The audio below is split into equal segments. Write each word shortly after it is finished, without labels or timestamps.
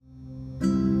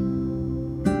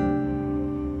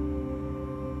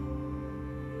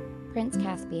Prince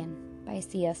Caspian by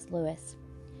C.S. Lewis.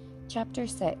 Chapter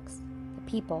 6. The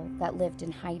People That Lived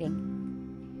in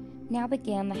Hiding. Now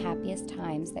began the happiest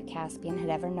times that Caspian had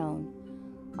ever known.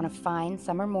 On a fine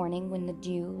summer morning, when the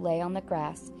dew lay on the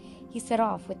grass, he set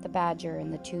off with the badger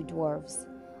and the two dwarfs,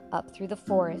 up through the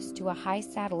forest to a high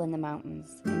saddle in the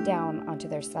mountains, and down onto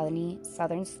their sunny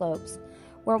southern slopes,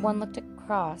 where one looked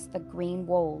across the green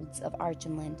wolds of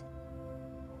Archenland.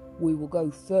 "We will go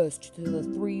first to the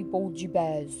Three Bulgy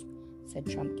Bears," said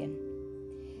Trumpkin.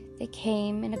 They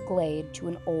came in a glade to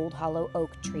an old hollow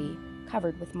oak tree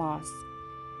covered with moss,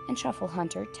 and Truffle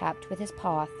Hunter tapped with his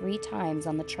paw 3 times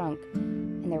on the trunk,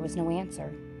 and there was no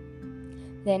answer.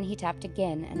 Then he tapped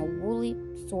again, and a woolly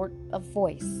sort of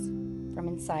voice from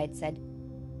inside said,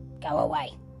 "Go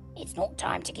away, it's not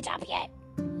time to get up yet."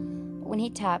 But when he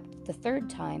tapped the 3rd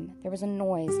time, there was a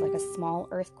noise like a small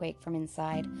earthquake from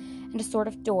inside, and a sort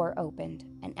of door opened,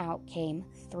 and out came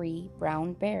 3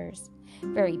 brown bears,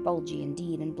 very bulgy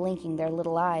indeed, and blinking their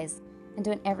little eyes, and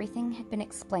when everything had been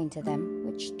explained to them,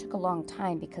 which took a long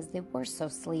time because they were so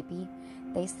sleepy,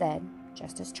 they said,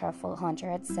 just as Truffle Hunter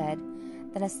had said,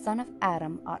 that a son of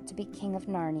Adam ought to be king of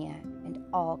Narnia, and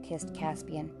all kissed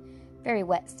Caspian, very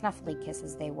wet, snuffly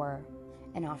kisses they were,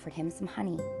 and offered him some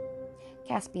honey.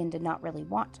 Caspian did not really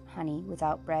want honey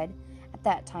without bread at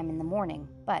that time in the morning,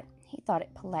 but he thought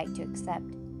it polite to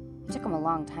accept. It took him a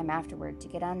long time afterward to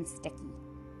get unsticky.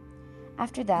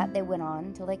 After that they went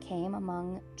on till they came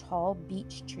among tall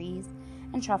beech trees,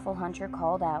 and Truffle Hunter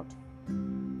called out,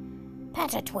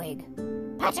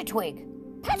 "Pat-a-twig, pat-a-twig,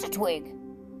 pat-a-twig!"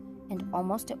 And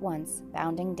almost at once,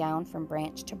 bounding down from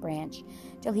branch to branch,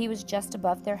 till he was just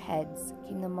above their heads,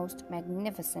 came the most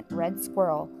magnificent red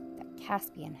squirrel that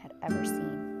Caspian had ever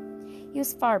seen. He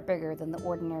was far bigger than the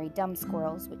ordinary dumb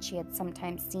squirrels which he had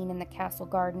sometimes seen in the castle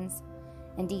gardens.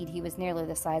 Indeed, he was nearly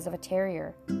the size of a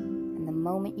terrier, and the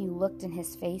moment you looked in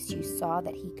his face, you saw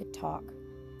that he could talk.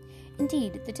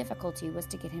 Indeed, the difficulty was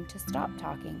to get him to stop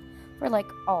talking, for like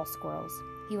all squirrels,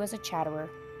 he was a chatterer.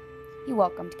 He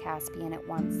welcomed Caspian at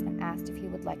once and asked if he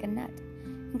would like a nut,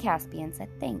 and Caspian said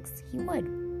thanks, he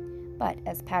would. But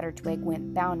as Pat-a-twig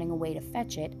went bounding away to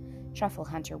fetch it, Truffle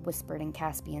Hunter whispered in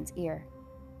Caspian's ear,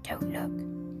 "Don't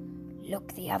look.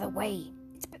 Look the other way.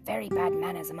 It's very bad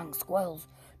manners among squirrels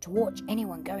to watch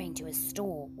anyone going to his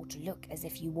store or to look as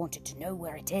if you wanted to know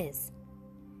where it is."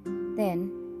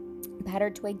 Then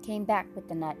Pat-a-twig came back with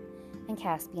the nut, and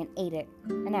Caspian ate it,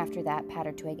 and after that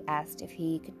Pat-a-twig asked if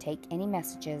he could take any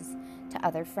messages to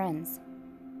other friends.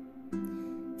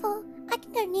 "For I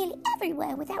can go nearly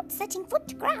everywhere without setting foot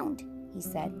to ground," he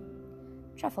said.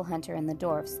 Truffle Hunter and the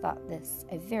dwarfs thought this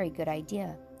a very good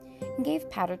idea, and gave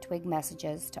Pat-a-twig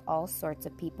messages to all sorts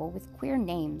of people with queer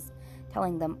names,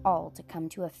 telling them all to come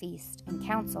to a feast and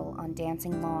council on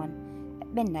Dancing Lawn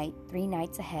at midnight 3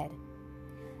 nights ahead.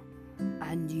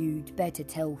 "And you'd better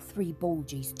tell 3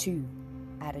 Bulgies too,"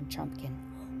 added Trumpkin.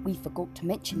 "We forgot to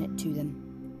mention it to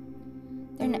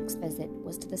them." Their next visit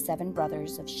was to the 7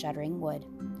 brothers of Shuddering Wood.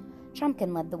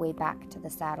 Trumpkin led the way back to the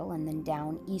saddle and then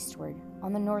down eastward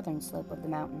on the northern slope of the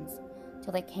mountains,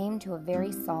 till they came to a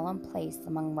very solemn place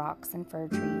among rocks and fir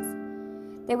trees.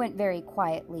 They went very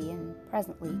quietly, and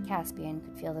presently Caspian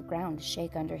could feel the ground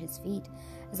shake under his feet,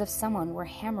 as if someone were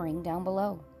hammering down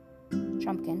below.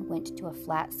 Trumpkin went to a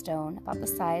flat stone about the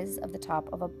size of the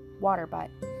top of a water butt,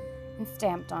 and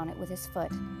stamped on it with his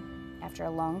foot. After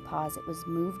a long pause, it was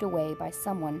moved away by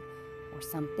someone or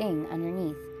something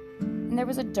underneath, and there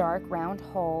was a dark round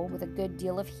hole with a good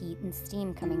deal of heat and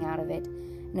steam coming out of it,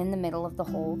 and in the middle of the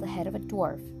hole the head of a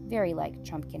dwarf, very like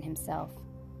Trumpkin himself.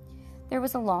 There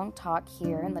was a long talk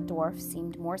here, and the dwarf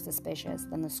seemed more suspicious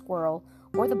than the squirrel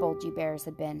or the bulgy bears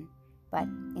had been, but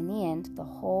in the end the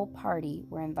whole party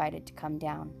were invited to come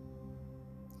down.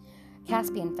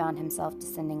 Caspian found himself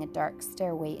descending a dark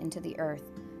stairway into the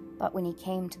earth, but when he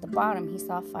came to the bottom he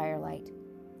saw firelight.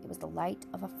 It was the light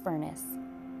of a furnace.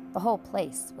 The whole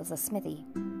place was a smithy.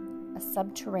 A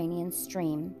subterranean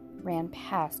stream ran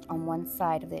past on one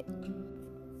side of it.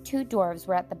 2 dwarves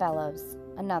were at the bellows.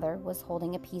 Another was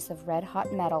holding a piece of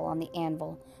red-hot metal on the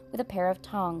anvil with a pair of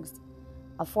tongs.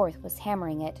 A 4th was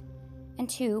hammering it, and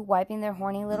 2, wiping their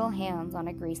horny little hands on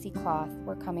a greasy cloth,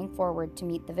 were coming forward to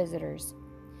meet the visitors.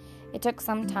 It took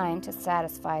some time to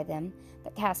satisfy them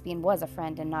that Caspian was a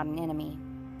friend and not an enemy,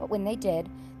 but when they did,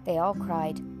 they all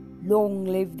cried, "Long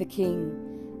live the king!"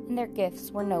 and their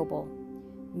gifts were noble.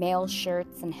 Mail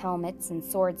shirts and helmets and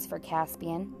swords for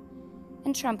Caspian,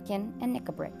 and Trumpkin and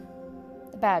Nickabrick.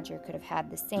 The badger could have had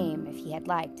the same if he had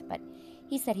liked, but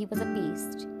he said he was a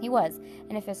beast. He was,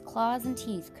 and if his claws and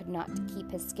teeth could not keep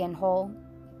his skin whole,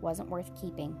 it wasn't worth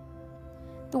keeping.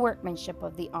 The workmanship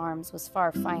of the arms was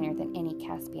far finer than any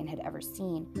Caspian had ever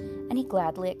seen, and he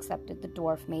gladly accepted the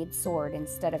dwarf-made sword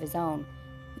instead of his own,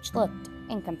 which looked,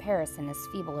 in comparison, as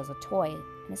feeble as a toy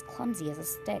and as clumsy as a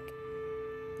stick.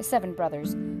 The 7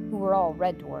 brothers, who were all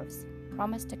red dwarfs,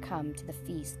 promised to come to the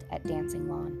feast at Dancing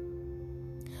Lawn.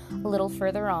 A little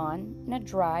further on, in a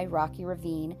dry, rocky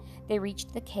ravine, they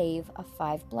reached the cave of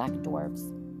 5 black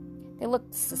dwarfs. They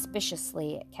looked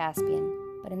suspiciously at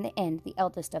Caspian, but in the end the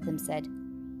eldest of them said,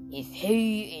 "If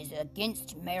he is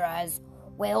against Miraz,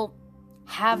 well,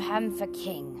 have him for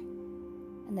king."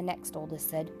 And the next oldest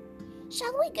said,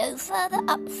 "Shall we go further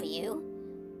up for you?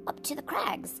 Up to the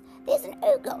crags. There's an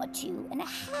ogre or 2 and a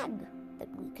hag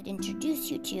that we could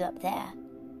introduce you to up there."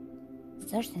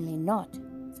 "Certainly not,"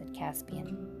 said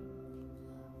Caspian.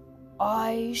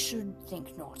 "I should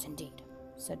think not, indeed,"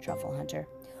 said Truffle Hunter.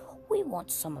 "We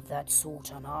want some of that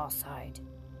sort on our side."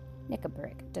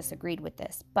 Nikabrik disagreed with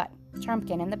this, but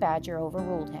Trumpkin and the Badger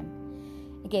overruled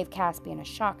him. It gave Caspian a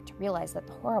shock to realize that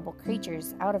the horrible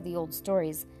creatures out of the old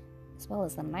stories, as well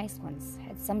as the nice ones,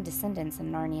 had some descendants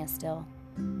in Narnia still.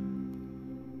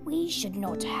 "We should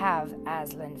not have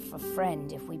Aslan for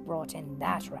friend if we brought in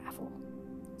that raffle,"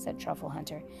 said Truffle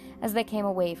Hunter, as they came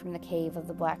away from the cave of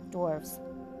the black dwarfs.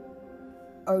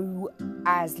 "Oh,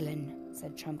 Aslan,"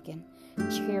 said Trumpkin,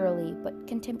 cheerily but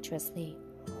contemptuously.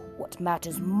 "What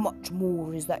matters much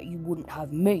more is that you wouldn't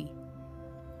have me."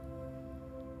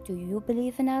 "Do you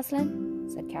believe in Aslan?"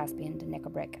 said Caspian to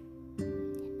Nikabrik.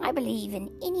 "I believe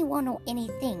in anyone or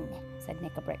anything," said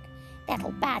Nikabrik,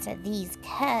 "that'll batter these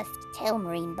cursed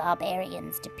Telmarine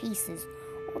barbarians to pieces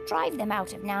or drive them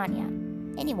out of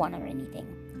Narnia. Anyone or anything.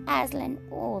 Aslan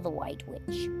or the White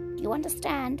Witch. Do you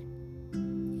understand?"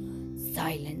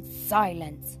 "Silence,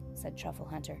 silence," said Truffle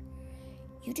Hunter.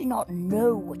 "You do not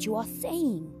know what you are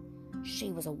saying.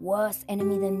 She was a worse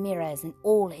enemy than Miraz and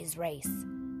all his race."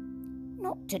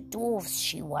 "Not to dwarfs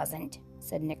she wasn't,"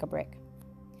 said Nikabrik.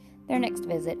 Their next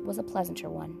visit was a pleasanter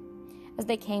one. As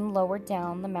they came lower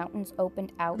down, the mountains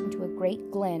opened out into a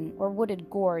great glen or wooded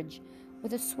gorge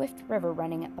with a swift river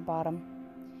running at the bottom.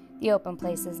 The open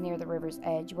places near the river's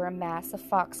edge were a mass of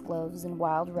foxgloves and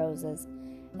wild roses,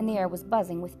 and the air was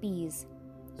buzzing with bees.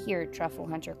 Here Truffle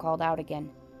Hunter called out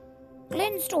again,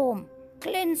 "Glenstorm!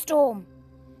 Glenstorm!"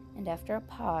 And after a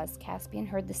pause, Caspian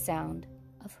heard the sound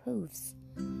of hoofs.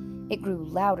 It grew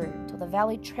louder till the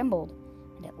valley trembled,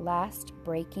 and at last,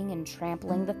 breaking and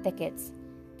trampling the thickets,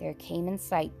 there came in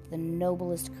sight the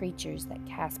noblest creatures that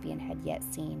Caspian had yet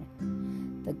seen,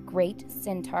 the great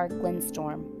centaur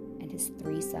Glenstorm and his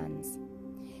 3 sons.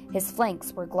 His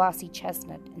flanks were glossy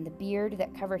chestnut, and the beard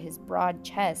that covered his broad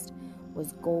chest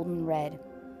was golden red.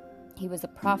 He was a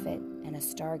prophet and a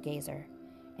stargazer,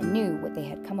 and knew what they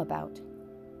had come about.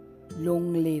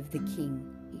 "Long live the king,"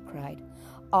 he cried.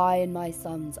 "I and my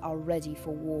sons are ready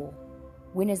for war.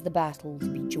 When is the battle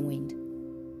to be joined?"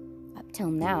 Up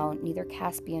till now, neither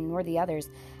Caspian nor the others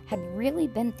had really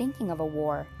been thinking of a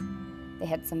war. They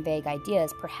had some vague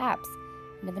ideas, perhaps,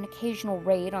 and of an occasional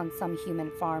raid on some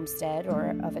human farmstead,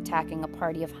 or of attacking a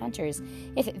party of hunters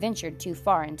if it ventured too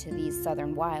far into these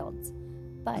southern wilds.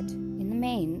 But, in the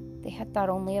main, they had thought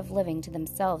only of living to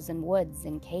themselves in woods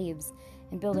and caves,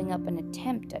 and building up an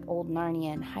attempt at old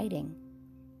Narnia in hiding.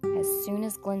 As soon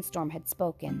as Glenstorm had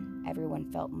spoken,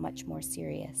 everyone felt much more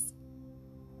serious.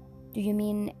 "Do you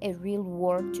mean a real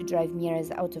war to drive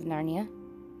Miraz out of Narnia?"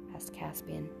 asked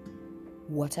Caspian.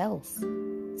 "What else?"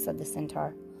 said the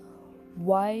centaur.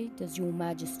 "Why does your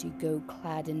majesty go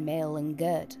clad in mail and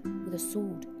girt with a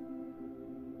sword?"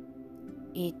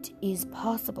 "It is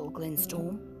possible,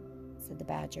 Glenstorm," said the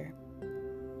badger.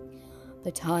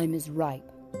 "The time is ripe,"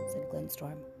 said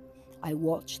Glenstorm. "I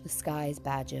watch the skies,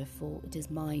 Badger, for it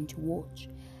is mine to watch,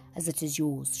 as it is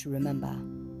yours to remember.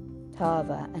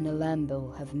 Tava and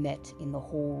Alambil have met in the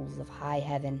halls of high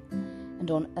heaven,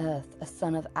 and on earth a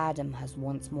son of Adam has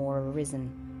once more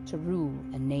arisen to rule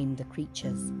and name the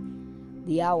creatures.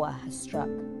 The hour has struck.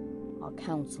 Our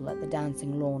council at the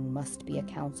Dancing Lawn must be a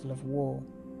council of war."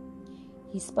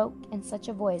 He spoke in such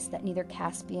a voice that neither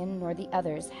Caspian nor the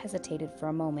others hesitated for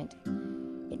a moment.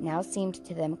 It now seemed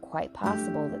to them quite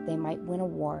possible that they might win a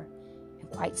war, and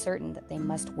quite certain that they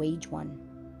must wage one.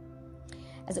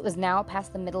 As it was now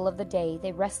past the middle of the day,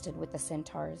 they rested with the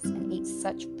centaurs, and ate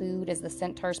such food as the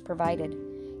centaurs provided,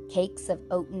 cakes of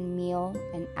oaten meal,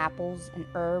 and apples, and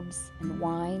herbs, and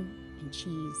wine, and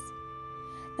cheese.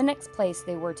 The next place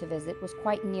they were to visit was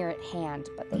quite near at hand,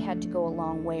 but they had to go a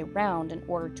long way round in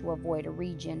order to avoid a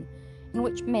region in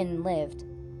which men lived.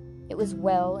 It was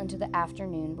well into the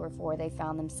afternoon before they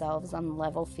found themselves on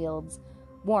level fields,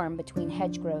 warm between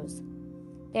hedgerows.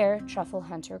 There, Truffle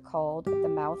Hunter called at the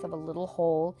mouth of a little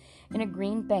hole in a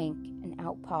green bank, and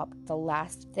out popped the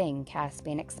last thing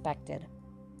Caspian expected,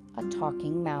 a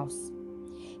talking mouse.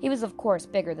 He was, of course,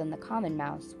 bigger than the common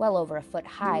mouse, well over a foot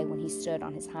high when he stood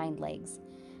on his hind legs,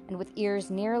 and with ears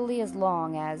nearly as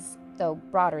long as, though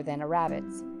broader than, a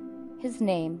rabbit's. His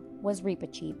name was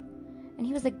Reepicheep, and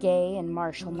he was a gay and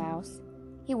martial mouse.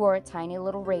 He wore a tiny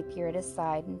little rapier at his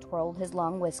side and twirled his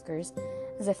long whiskers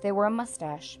as if they were a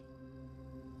mustache.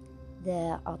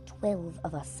 "There are 12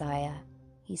 of us, sire,"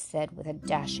 he said with a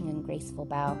dashing and graceful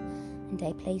bow, "and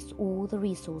I place all the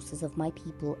resources of my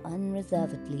people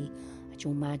unreservedly at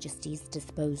your majesty's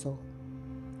disposal."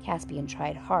 Caspian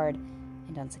tried hard,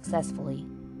 and unsuccessfully,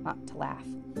 not to laugh,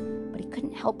 but he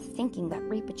couldn't help thinking that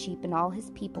Reepicheep and all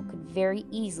his people could very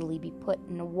easily be put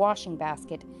in a washing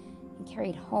basket and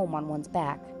carried home on one's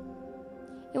back.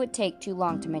 It would take too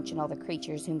long to mention all the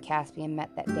creatures whom Caspian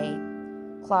met that day.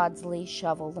 Clodsley,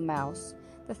 Shovel the mouse,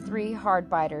 the 3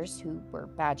 hard-biters, who were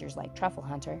badgers like Truffle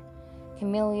Hunter,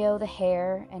 Camilio the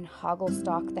hare, and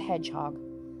Hogglestalk the hedgehog.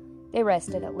 They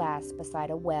rested at last beside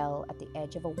a well at the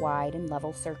edge of a wide and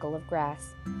level circle of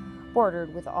grass,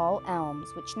 bordered with all elms,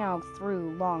 which now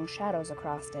threw long shadows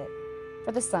across it,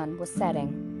 for the sun was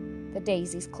setting, the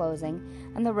daisies closing,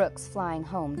 and the rooks flying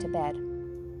home to bed.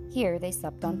 Here they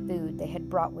supped on food they had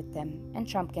brought with them, and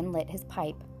Trumpkin lit his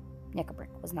pipe.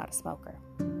 Nickabrick was not a smoker.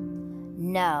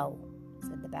 "Now,"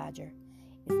 said the badger,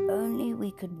 "if only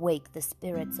we could wake the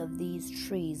spirits of these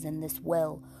trees in this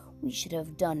well, we should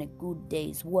have done a good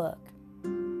day's work."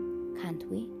 "Can't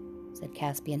we?" said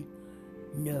Caspian.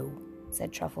 "No,"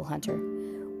 said Truffle Hunter.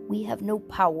 "We have no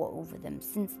power over them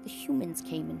since the humans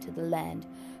came into the land,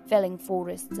 felling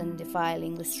forests and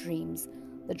defiling the streams.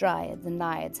 The dryads and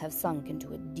naiads have sunk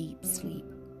into a deep sleep.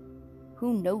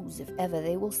 Who knows if ever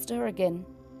they will stir again?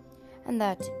 And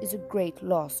that is a great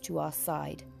loss to our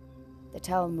side. The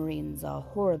Talmarines are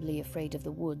horribly afraid of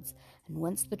the woods, and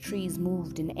once the trees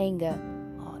moved in anger,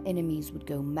 our enemies would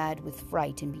go mad with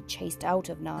fright and be chased out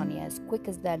of Narnia as quick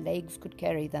as their legs could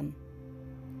carry them."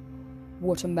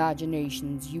 "What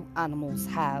imaginations you animals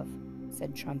have,"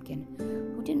 said Trumpkin,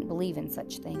 who didn't believe in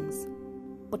such things.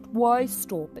 "But why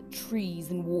stop at trees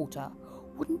and water?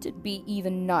 Wouldn't it be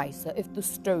even nicer if the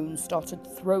stones started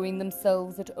throwing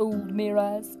themselves at old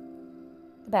Miraz?"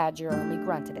 The badger only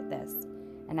grunted at this,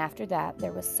 and after that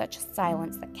there was such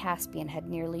silence that Caspian had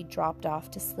nearly dropped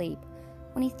off to sleep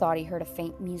when he thought he heard a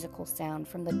faint musical sound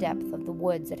from the depth of the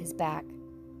woods at his back.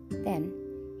 Then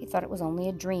he thought it was only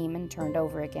a dream and turned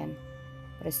over again.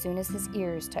 But as soon as his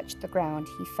ears touched the ground,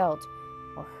 he felt,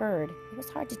 or heard, it was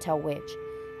hard to tell which,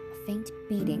 a faint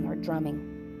beating or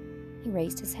drumming. He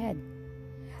raised his head.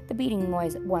 The beating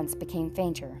noise at once became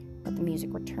fainter, but the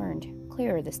music returned,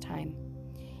 clearer this time.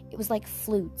 It was like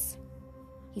flutes.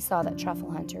 He saw that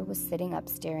Truffle Hunter was sitting up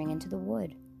staring into the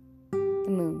wood. The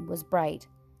moon was bright.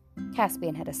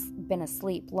 Caspian had been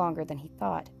asleep longer than he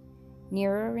thought.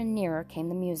 Nearer and nearer came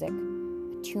the music,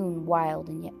 a tune wild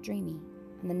and yet dreamy,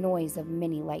 and the noise of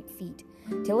many light feet,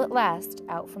 till at last,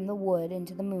 out from the wood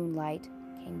into the moonlight,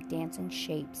 came dancing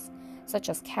shapes, such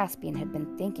as Caspian had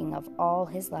been thinking of all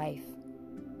his life.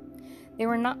 They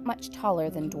were not much taller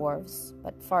than dwarves,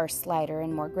 but far slighter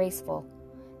and more graceful.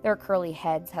 Their curly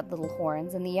heads had little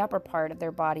horns, and the upper part of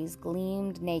their bodies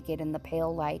gleamed naked in the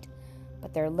pale light,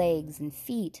 but their legs and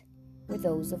feet were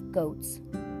those of goats.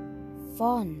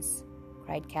 "Fawns!"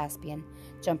 cried Caspian,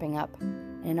 jumping up,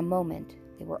 and in a moment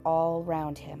they were all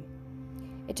round him.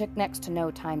 It took next to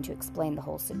no time to explain the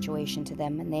whole situation to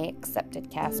them, and they accepted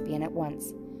Caspian at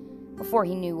once. Before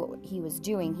he knew what he was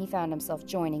doing, he found himself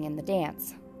joining in the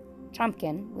dance.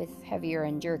 Trumpkin, with heavier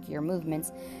and jerkier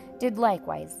movements, did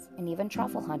likewise, and even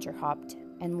Truffle Hunter hopped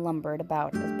and lumbered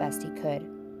about as best he could.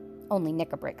 Only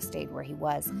Nickabrick stayed where he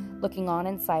was, looking on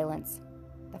in silence.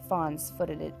 The fawns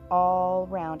footed it all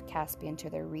round Caspian to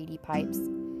their reedy pipes.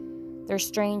 Their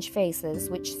strange faces,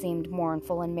 which seemed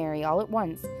mournful and merry all at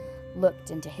once,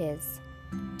 looked into his.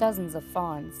 Dozens of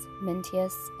fawns,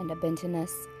 Mintius and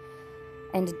Abintinus,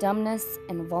 and Dumnus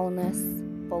and Volnus,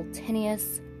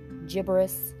 Voltinius,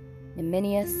 Gibberus,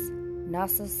 Neminius,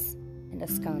 Nassus, and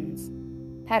Ascuns.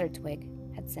 Pattertwig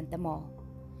had sent them all.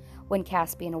 When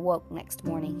Caspian awoke next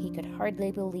morning, he could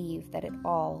hardly believe that it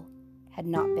all had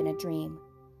not been a dream,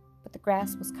 but the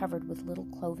grass was covered with little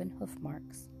cloven hoof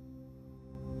marks.